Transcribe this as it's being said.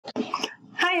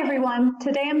Hi everyone,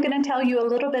 today I'm going to tell you a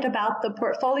little bit about the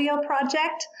portfolio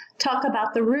project, talk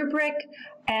about the rubric,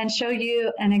 and show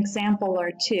you an example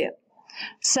or two.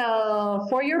 So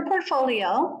for your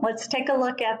portfolio, let's take a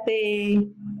look at the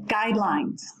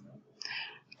guidelines.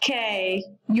 Okay,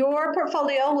 your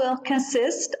portfolio will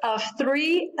consist of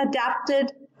 3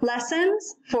 adapted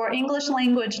lessons for English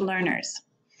language learners.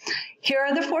 Here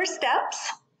are the 4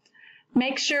 steps.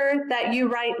 Make sure that you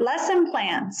write lesson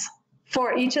plans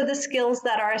for each of the skills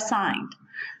that are assigned.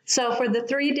 So for the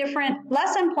 3 different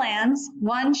lesson plans,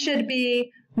 one should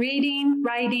be reading,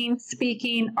 writing,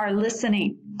 speaking, or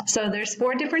listening. So there's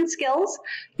 4 different skills.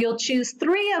 You'll choose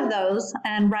 3 of those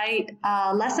and write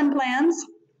lesson plans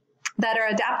that are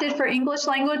adapted for English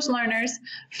language learners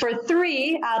for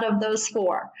 3 out of those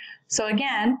 4. So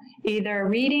again, either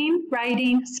reading,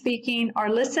 writing, speaking, or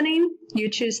listening, you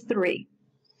choose 3.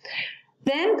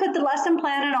 Then put the lesson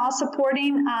plan and all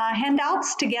supporting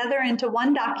handouts together into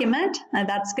one document, and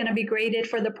that's going to be graded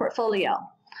for the portfolio.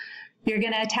 You're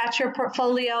going to attach your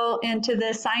portfolio into the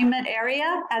assignment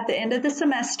area at the end of the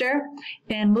semester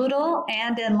in Moodle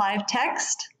and in live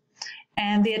text,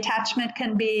 and the attachment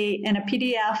can be in a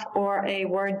PDF or a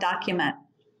Word document.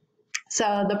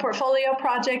 So the portfolio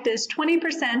project is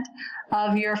 20%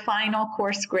 of your final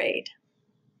course grade.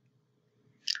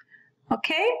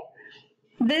 Okay?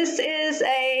 This is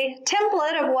a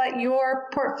template of what your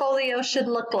portfolio should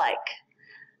look like.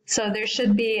 So there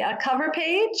should be a cover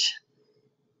page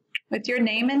with your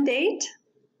name and date,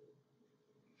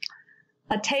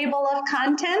 a table of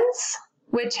contents,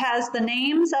 which has the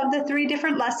names of the 3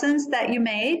 different lessons that you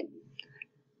made,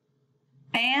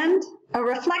 and a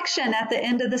reflection at the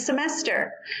end of the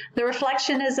semester. The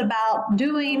reflection is about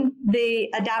doing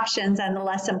the adaptions and the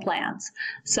lesson plans.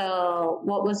 So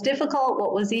what was difficult,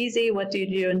 what was easy, what did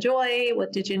you enjoy,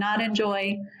 what did you not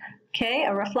enjoy? Okay,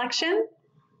 a reflection.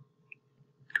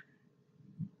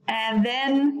 And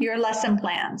then your lesson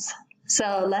plans.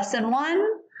 So lesson 1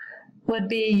 would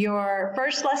be your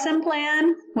first lesson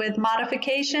plan with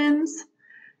modifications,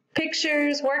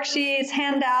 pictures, worksheets,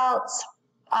 handouts,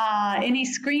 any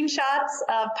screenshots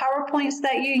of PowerPoints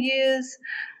that you use,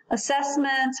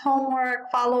 assessments, homework,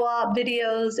 follow-up,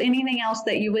 videos, anything else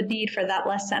that you would need for that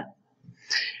lesson.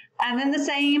 And then the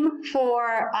same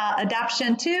for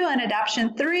Adaption 2 and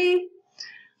Adaption 3.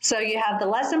 So you have the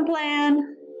lesson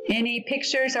plan, any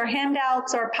pictures or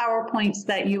handouts or PowerPoints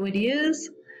that you would use,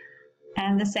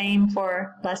 and the same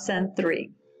for Lesson 3.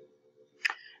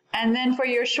 And then for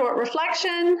your short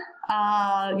reflection,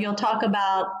 you'll talk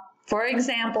about, for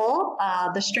example,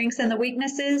 the strengths and the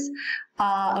weaknesses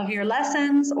of your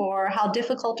lessons, or how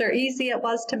difficult or easy it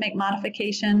was to make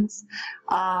modifications,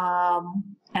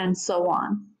 and so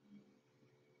on.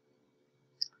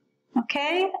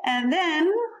 Okay, and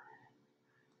then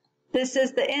this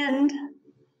is the end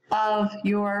of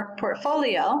your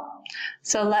portfolio.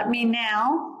 So let me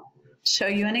now show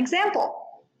you an example.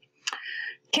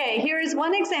 Okay, here is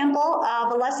one example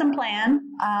of a lesson plan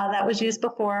that was used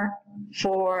before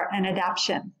for an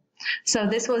adaption. So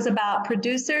this was about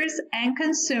producers and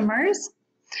consumers,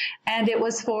 and it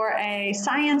was for a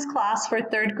science class for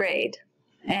 3rd grade.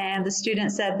 And the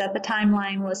student said that the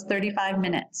timeline was 35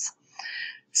 minutes.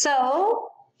 So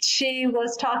she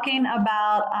was talking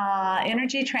about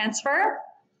energy transfer,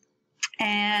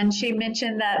 and she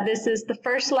mentioned that this is the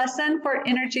first lesson for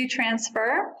energy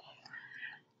transfer.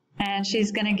 And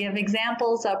she's going to give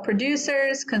examples of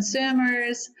producers,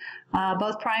 consumers,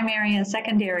 both primary and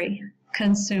secondary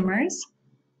consumers.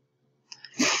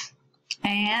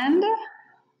 And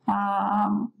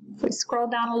if we scroll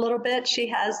down a little bit, she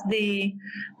has the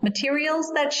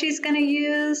materials that she's going to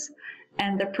use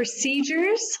and the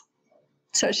procedures.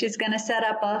 So she's going to set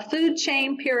up a food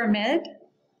chain pyramid.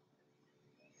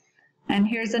 And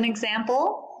here's an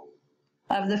example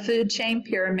of the food chain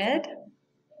pyramid.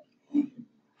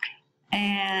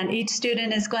 And each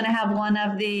student is going to have one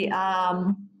of the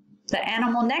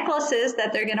animal necklaces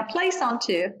that they're going to place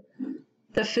onto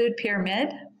the food pyramid.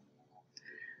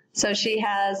 So she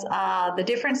has the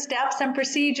different steps and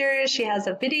procedures. She has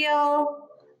a video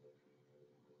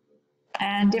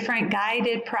and different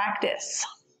guided practice.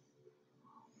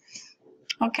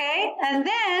 Okay, and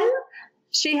then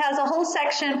she has a whole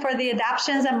section for the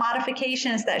adaptions and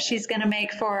modifications that she's going to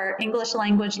make for English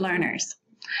language learners.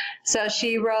 So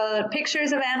she wrote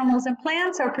pictures of animals and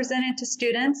plants are presented to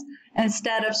students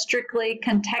instead of strictly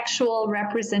contextual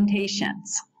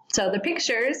representations. So the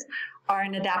pictures are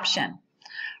an adaption.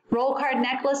 Roll card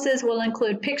necklaces will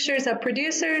include pictures of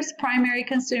producers, primary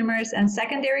consumers, and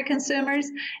secondary consumers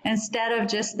instead of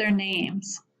just their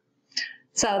names.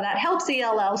 So that helps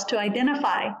ELLs to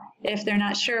identify if they're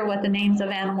not sure what the names of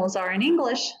animals are in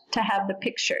English, to have the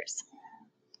pictures.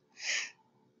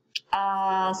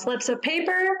 Slips of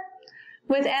paper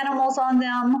with animals on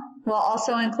them will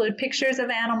also include pictures of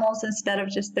animals instead of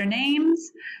just their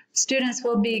names. Students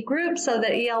will be grouped so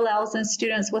that ELLs and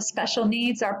students with special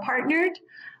needs are partnered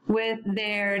with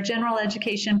their general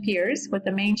education peers, with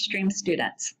the mainstream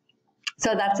students.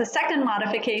 So that's a second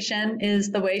modification,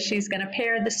 is the way she's going to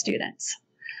pair the students.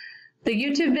 The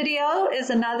YouTube video is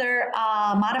another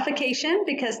modification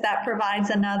because that provides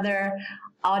another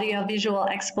audio-visual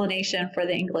explanation for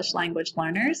the English language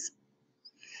learners.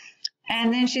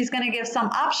 And then she's going to give some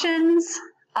options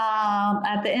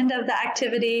at the end of the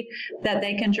activity that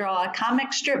they can draw a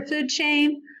comic strip food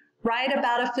chain, write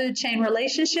about a food chain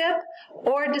relationship,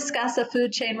 or discuss a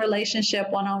food chain relationship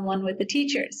one-on-one with the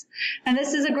teachers. And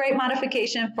this is a great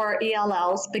modification for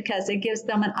ELLs because it gives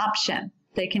them an option.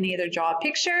 They can either draw a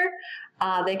picture,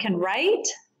 they can write,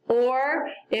 or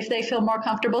if they feel more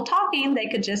comfortable talking, they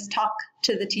could just talk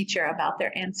to the teacher about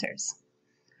their answers.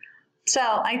 So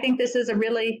I think this is a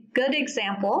really good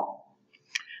example.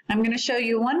 I'm going to show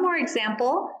you one more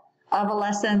example of a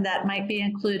lesson that might be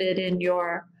included in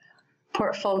your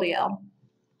portfolio.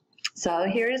 So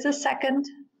here is a second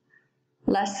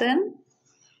lesson.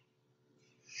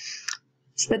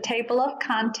 It's the table of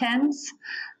contents.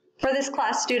 For this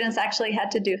class, students actually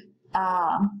had to do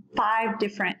 5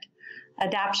 different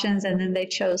adaptions, and then they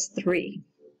chose 3.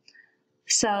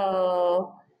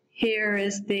 So here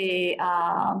is the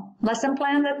lesson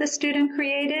plan that the student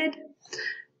created.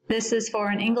 This is for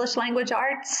an English language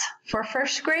arts for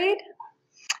 1st grade,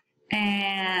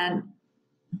 and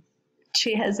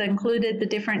she has included the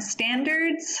different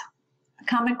standards,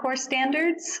 Common Core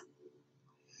standards.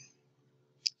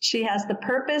 She has the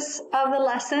purpose of the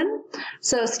lesson.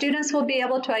 So students will be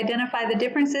able to identify the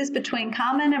differences between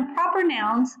common and proper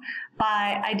nouns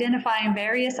by identifying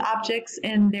various objects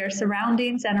in their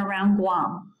surroundings and around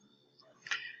Guam.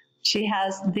 She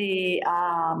has the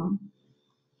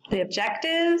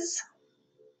objectives,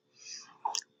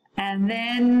 and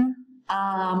then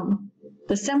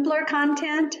the simpler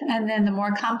content, and then the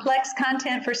more complex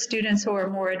content for students who are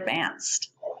more advanced.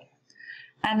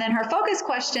 And then her focus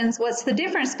questions: what's the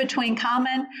difference between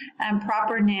common and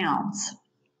proper nouns?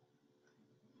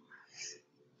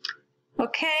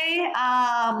 Okay,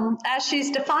 as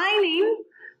she's defining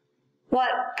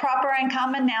what proper and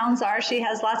common nouns are, she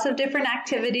has lots of different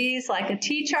activities, like a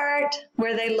T-chart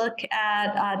where they look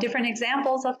at different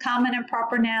examples of common and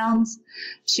proper nouns.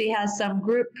 She has some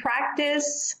group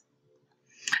practice.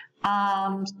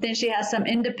 Then she has some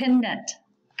independent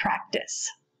practice.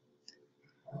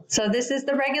 So this is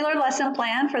the regular lesson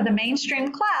plan for the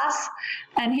mainstream class,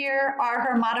 and here are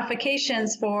her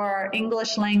modifications for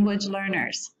English language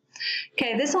learners.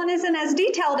 Okay, this one isn't as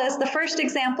detailed as the first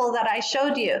example that I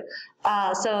showed you.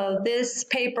 So this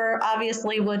paper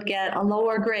obviously would get a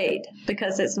lower grade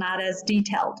because it's not as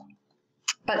detailed.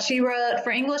 But she wrote,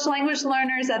 for English language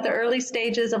learners at the early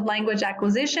stages of language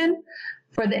acquisition,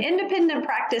 for the independent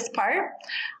practice part,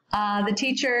 the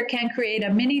teacher can create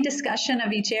a mini discussion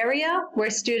of each area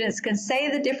where students can say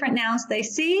the different nouns they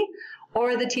see,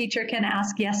 or the teacher can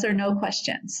ask yes or no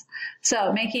questions.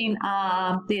 So making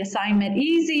the assignment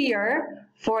easier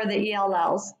for the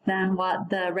ELLs than what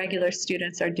the regular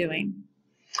students are doing.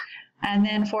 And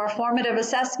then for formative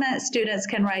assessment, students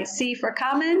can write C for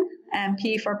common and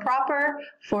P for proper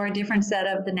for a different set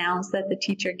of the nouns that the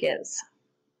teacher gives.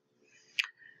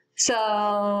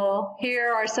 So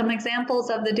here are some examples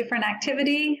of the different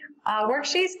activity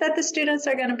worksheets that the students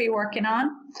are going to be working on.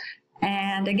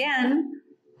 And again,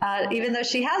 even though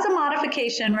she has a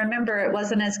modification, remember it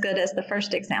wasn't as good as the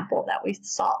first example that we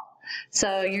saw.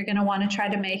 So you're going to want to try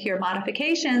to make your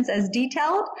modifications as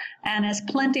detailed and as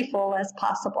plentiful as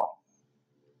possible.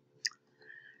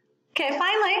 Okay,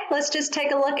 finally, let's just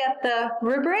take a look at the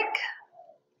rubric.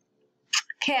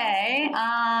 Okay,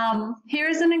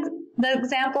 here's the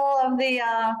example of the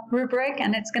rubric,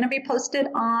 and it's going to be posted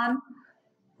on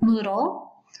Moodle.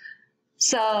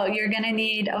 So you're going to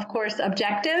need, of course,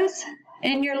 objectives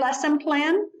in your lesson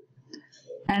plan.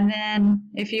 And then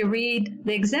if you read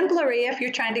the exemplary, if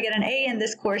you're trying to get an A in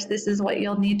this course, this is what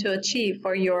you'll need to achieve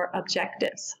for your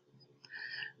objectives.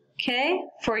 Okay,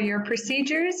 for your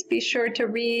procedures, be sure to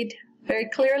read very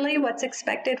clearly what's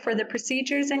expected for the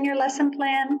procedures in your lesson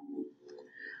plan.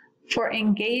 For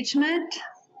engagement,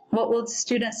 what will the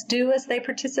students do as they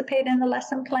participate in the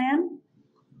lesson plan?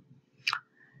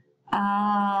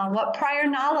 What prior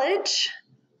knowledge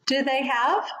do they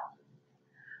have?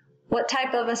 What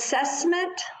type of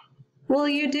assessment will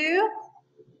you do?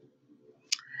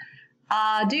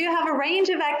 Do you have a range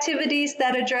of activities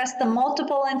that address the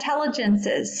multiple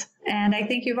intelligences? And I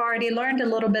think you've already learned a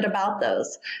little bit about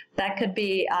those. That could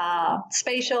be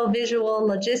spatial, visual,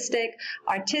 logistic,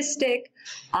 artistic,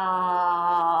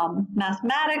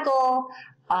 mathematical.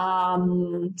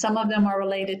 Some of them are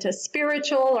related to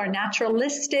spiritual or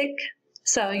naturalistic.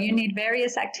 So you need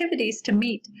various activities to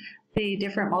meet the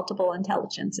different multiple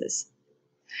intelligences.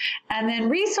 And then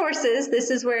resources, this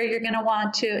is where you're going to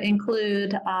want to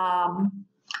include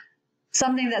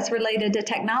something that's related to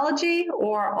technology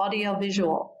or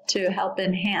audiovisual to help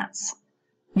enhance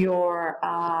your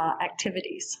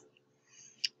activities.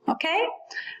 Okay,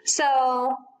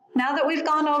 so now that we've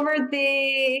gone over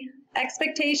the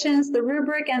expectations, the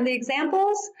rubric, and the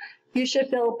examples, you should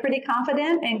feel pretty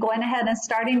confident in going ahead and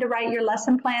starting to write your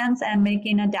lesson plans and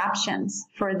making adaptations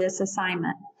for this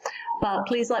assignment. But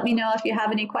please let me know if you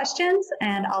have any questions,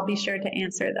 and I'll be sure to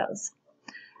answer those.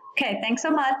 Okay, thanks so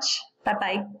much.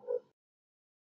 Bye-bye.